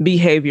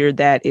behavior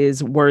that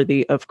is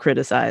worthy of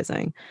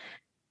criticizing.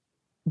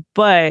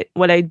 But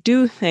what I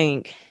do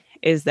think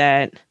is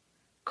that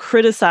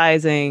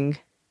criticizing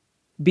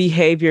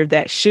behavior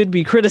that should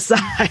be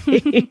criticized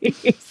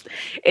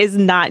is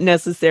not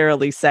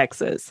necessarily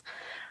sexist.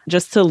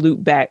 Just to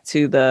loop back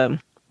to the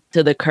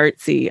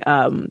curtsy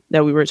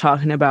that we were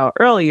talking about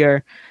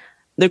earlier,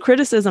 the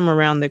criticism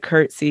around the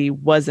curtsy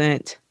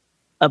wasn't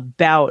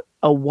about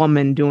a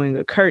woman doing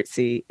a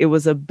curtsy. It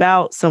was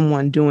about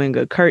someone doing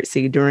a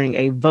curtsy during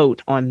a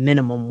vote on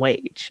minimum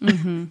wage.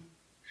 Mm-hmm.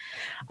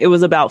 It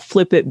was about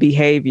flippant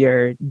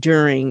behavior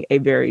during a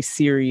very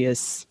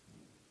serious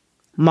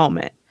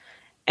moment.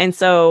 And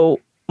so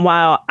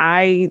while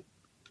I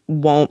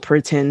won't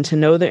pretend to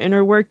know the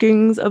inner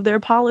workings of their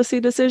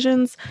policy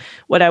decisions,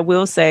 what I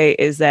will say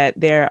is that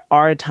there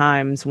are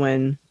times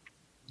when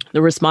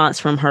the response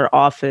from her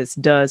office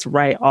does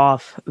write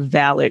off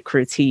valid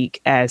critique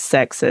as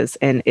sexist,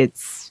 and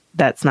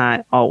that's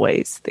not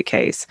always the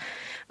case.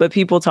 But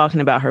people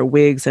talking about her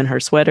wigs and her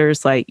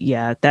sweaters,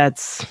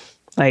 that's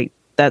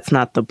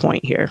not the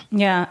point here.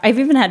 Yeah, I've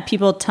even had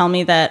people tell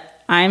me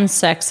that I'm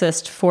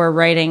sexist for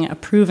writing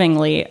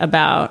approvingly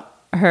about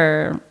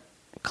her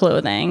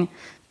clothing.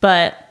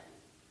 But,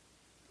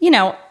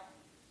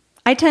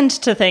 I tend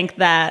to think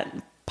that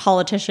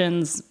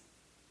politicians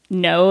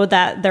know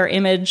that their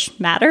image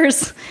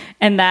matters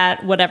and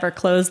that whatever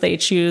clothes they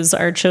choose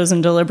are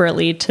chosen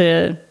deliberately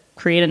to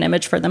create an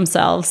image for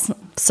themselves.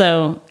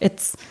 So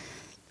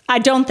I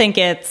don't think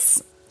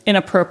it's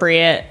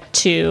inappropriate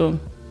to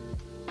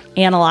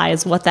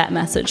analyze what that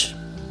message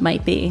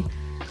might be.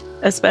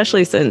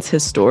 Especially since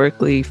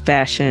historically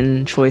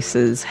fashion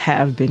choices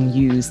have been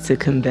used to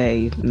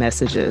convey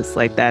messages.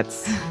 Like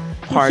that's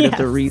part of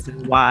the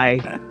reason why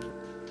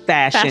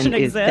fashion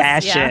is exists,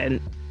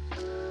 fashion.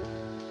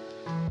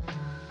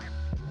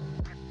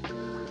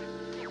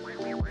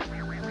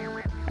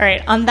 All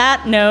right, on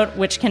that note,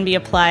 which can be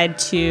applied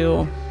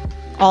to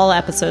all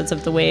episodes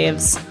of The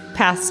Waves,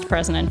 past,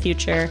 present, and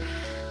future,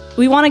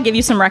 we want to give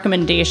you some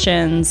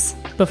recommendations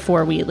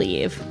before we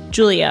leave.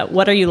 Julia,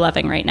 what are you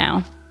loving right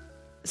now?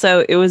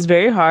 So it was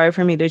very hard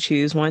for me to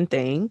choose one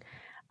thing,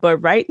 but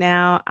right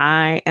now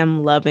I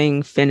am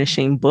loving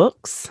finishing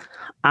books.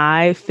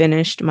 I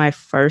finished my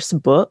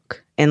first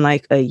book in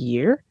like a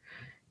year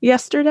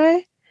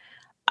yesterday.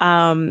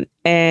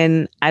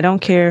 And I don't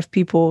care if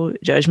people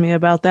judge me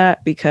about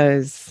that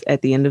because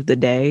at the end of the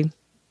day,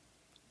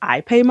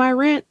 I pay my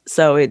rent.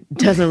 So it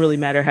doesn't really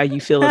matter how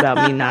you feel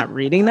about me not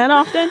reading that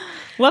often.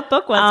 What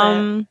book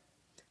was it?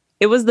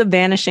 It was The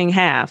Vanishing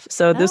Half.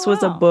 So this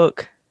was a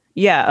book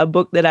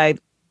that I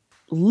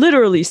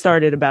literally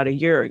started about a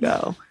year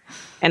ago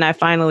and I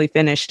finally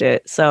finished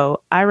it.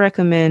 So I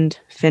recommend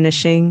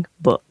finishing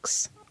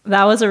books.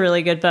 That was a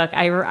really good book.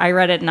 I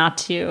read it not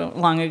too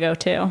long ago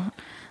too.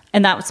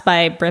 And that was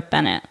by Britt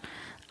Bennett.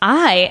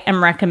 I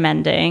am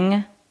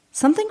recommending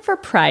something for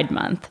Pride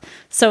Month.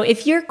 So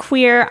if you're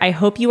queer, I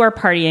hope you are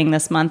partying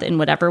this month in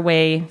whatever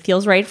way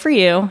feels right for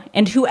you.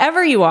 And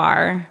whoever you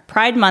are,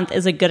 Pride Month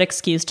is a good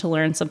excuse to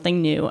learn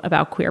something new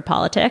about queer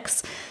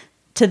politics.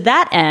 To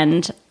that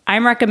end,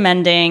 I'm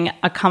recommending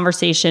a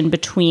conversation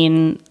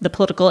between the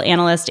political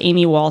analyst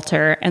Amy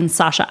Walter and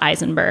Sasha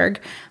Eisenberg.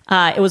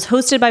 It was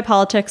hosted by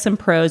Politics and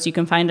Prose. You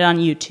can find it on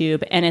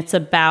YouTube. And it's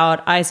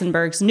about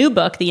Eisenberg's new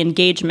book, The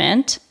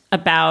Engagement,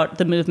 about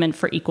the movement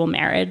for equal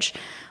marriage.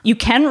 You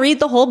can read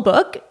the whole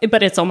book,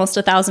 but it's almost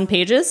 1,000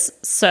 pages.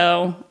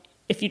 So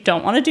if you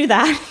don't want to do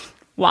that,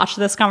 watch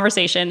this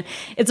conversation.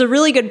 It's a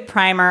really good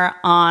primer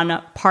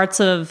on parts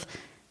of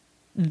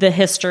the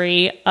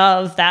history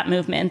of that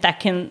movement that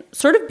can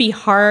sort of be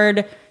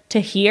hard to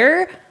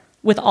hear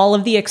with all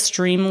of the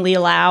extremely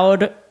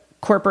loud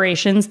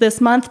corporations this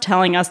month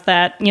telling us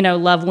that,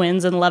 love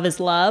wins and love is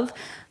love.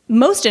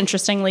 Most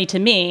interestingly to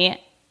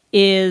me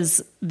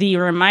is the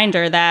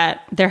reminder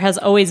that there has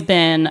always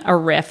been a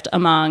rift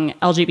among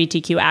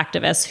LGBTQ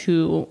activists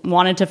who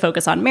wanted to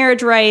focus on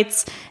marriage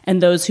rights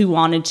and those who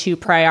wanted to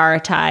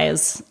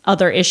prioritize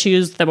other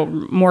issues that were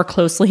more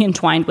closely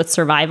entwined with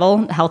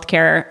survival,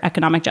 healthcare,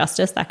 economic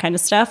justice, that kind of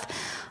stuff.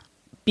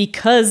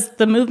 Because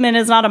the movement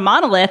is not a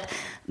monolith,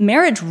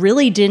 marriage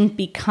really didn't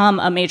become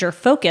a major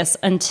focus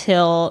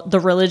until the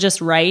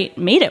religious right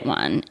made it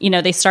one.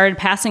 They started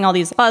passing all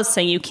these laws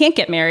saying you can't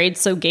get married.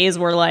 So gays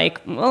were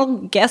like, well,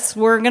 guess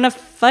we're going to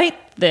fight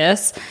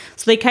this.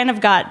 So they kind of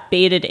got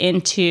baited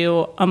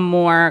into a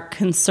more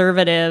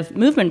conservative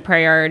movement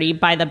priority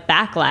by the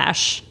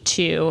backlash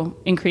to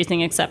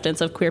increasing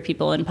acceptance of queer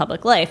people in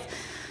public life.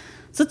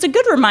 So it's a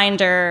good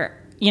reminder,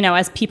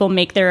 as people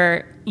make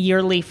their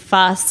yearly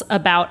fuss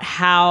about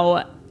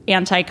how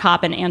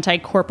anti-cop and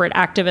anti-corporate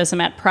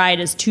activism at Pride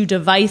is too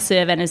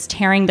divisive and is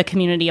tearing the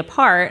community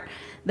apart,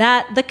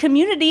 that the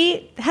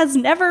community has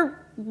never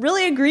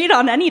really agreed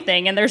on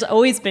anything. And there's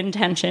always been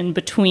tension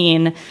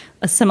between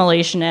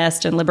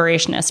assimilationist and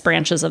liberationist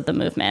branches of the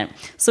movement.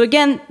 So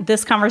again,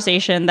 this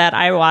conversation that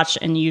I watch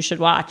and you should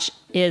watch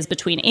is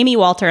between Amy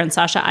Walter and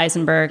Sasha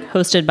Eisenberg,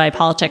 hosted by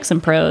Politics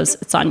and Prose.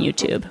 It's on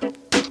YouTube.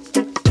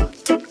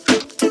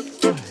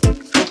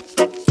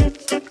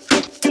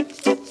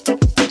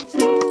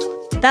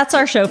 That's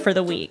our show for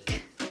the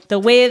week. The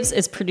Waves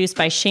is produced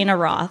by Shayna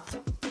Roth.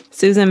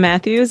 Susan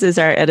Matthews is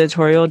our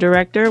editorial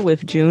director,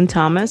 with June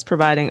Thomas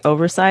providing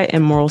oversight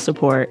and moral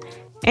support.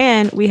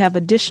 And we have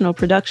additional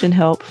production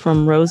help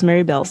from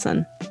Rosemary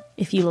Belson.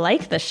 If you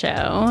like the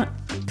show,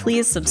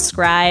 please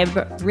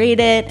subscribe, rate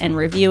it, and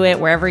review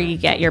it wherever you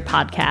get your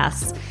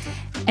podcasts.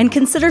 And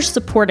consider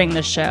supporting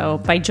the show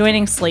by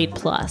joining Slate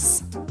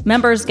Plus.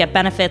 Members get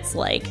benefits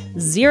like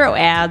 0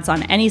 ads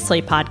on any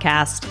Slate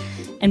podcast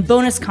and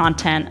bonus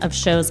content of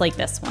shows like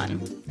this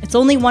one. It's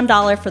only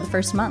 $1 for the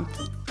first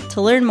month.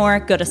 To learn more,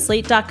 go to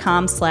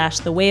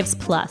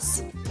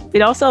slate.com/thewavesplus.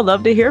 We'd also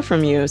love to hear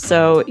from you,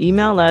 so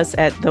email us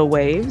at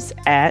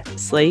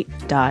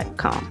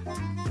thewaves@slate.com.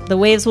 The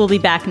Waves will be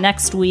back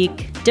next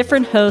week.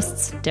 Different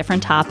hosts,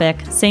 different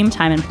topic, same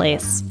time and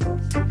place.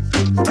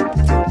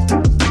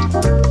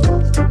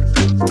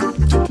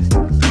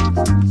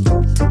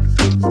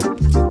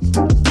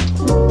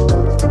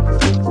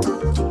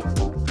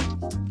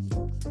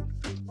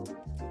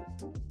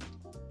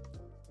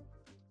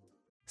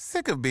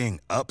 Sick of being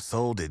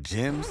upsold at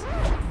gyms?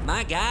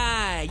 My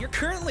guy, you're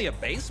currently a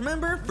base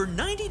member. For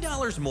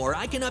 $90 more,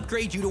 I can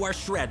upgrade you to our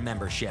Shred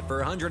membership.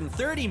 For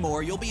 $130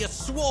 more, you'll be a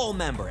Swole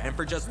member. And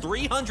for just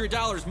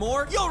 $300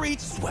 more, you'll reach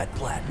Sweat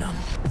Platinum.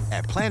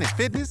 At Planet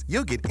Fitness,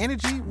 you'll get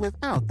energy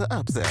without the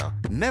upsell.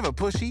 Never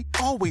pushy,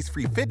 always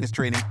free fitness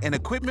training and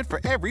equipment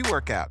for every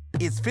workout.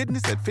 It's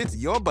fitness that fits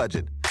your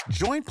budget.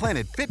 Join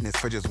Planet Fitness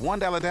for just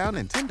 $1 down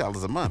and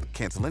 $10 a month.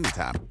 Cancel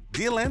anytime.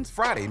 Deal ends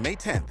Friday, May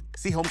 10th.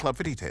 See Home Club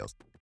for details.